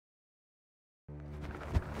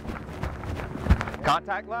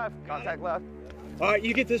Contact left, contact left. All right,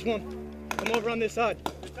 you get this one. Come over on this side.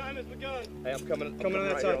 The time has begun. Hey, I'm coming on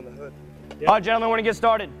that right side. on the hood. Yep. All right, gentlemen, we're gonna get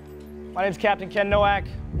started. My name is Captain Ken Nowak,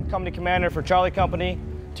 Company Commander for Charlie Company,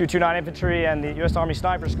 229 Infantry and the U.S. Army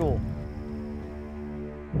Sniper School.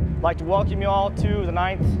 I'd like to welcome you all to the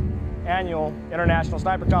 9th Annual International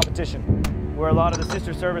Sniper Competition, where a lot of the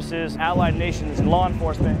sister services, allied nations, and law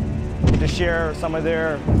enforcement to share some of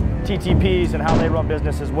their TTPs and how they run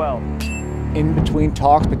business as well. In between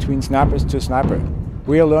talks between snipers to sniper,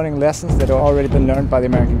 we are learning lessons that have already been learned by the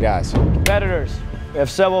American guys. Competitors, we have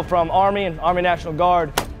several from Army and Army National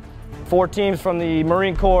Guard, 4 teams from the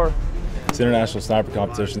Marine Corps. It's international sniper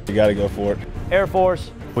competition, you gotta go for it. Air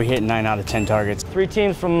Force. We hit 9 out of 10 targets. 3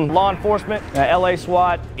 teams from law enforcement, LA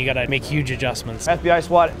SWAT. You gotta make huge adjustments. FBI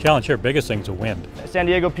SWAT. Challenge here, biggest thing to win. San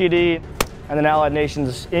Diego PD, and then allied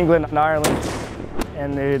nations, England and Ireland.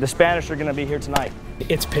 And the Spanish are gonna be here tonight.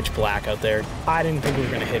 It's pitch black out there. I didn't think we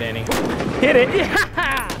were gonna hit any. Hit it,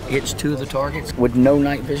 yeah! Hits 2 of the targets with no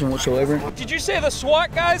night vision whatsoever. Did you say the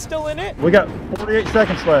SWAT guy's still in it? We got 48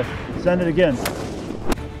 seconds left. Send it again.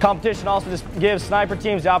 Competition also just gives sniper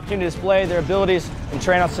teams the opportunity to display their abilities and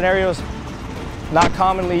train on scenarios not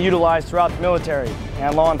commonly utilized throughout the military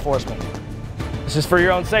and law enforcement. This is for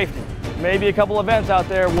your own safety. Maybe a couple events out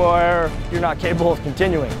there where you're not capable of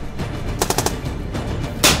continuing.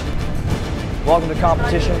 Welcome to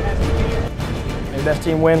competition. May the best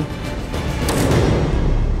team win.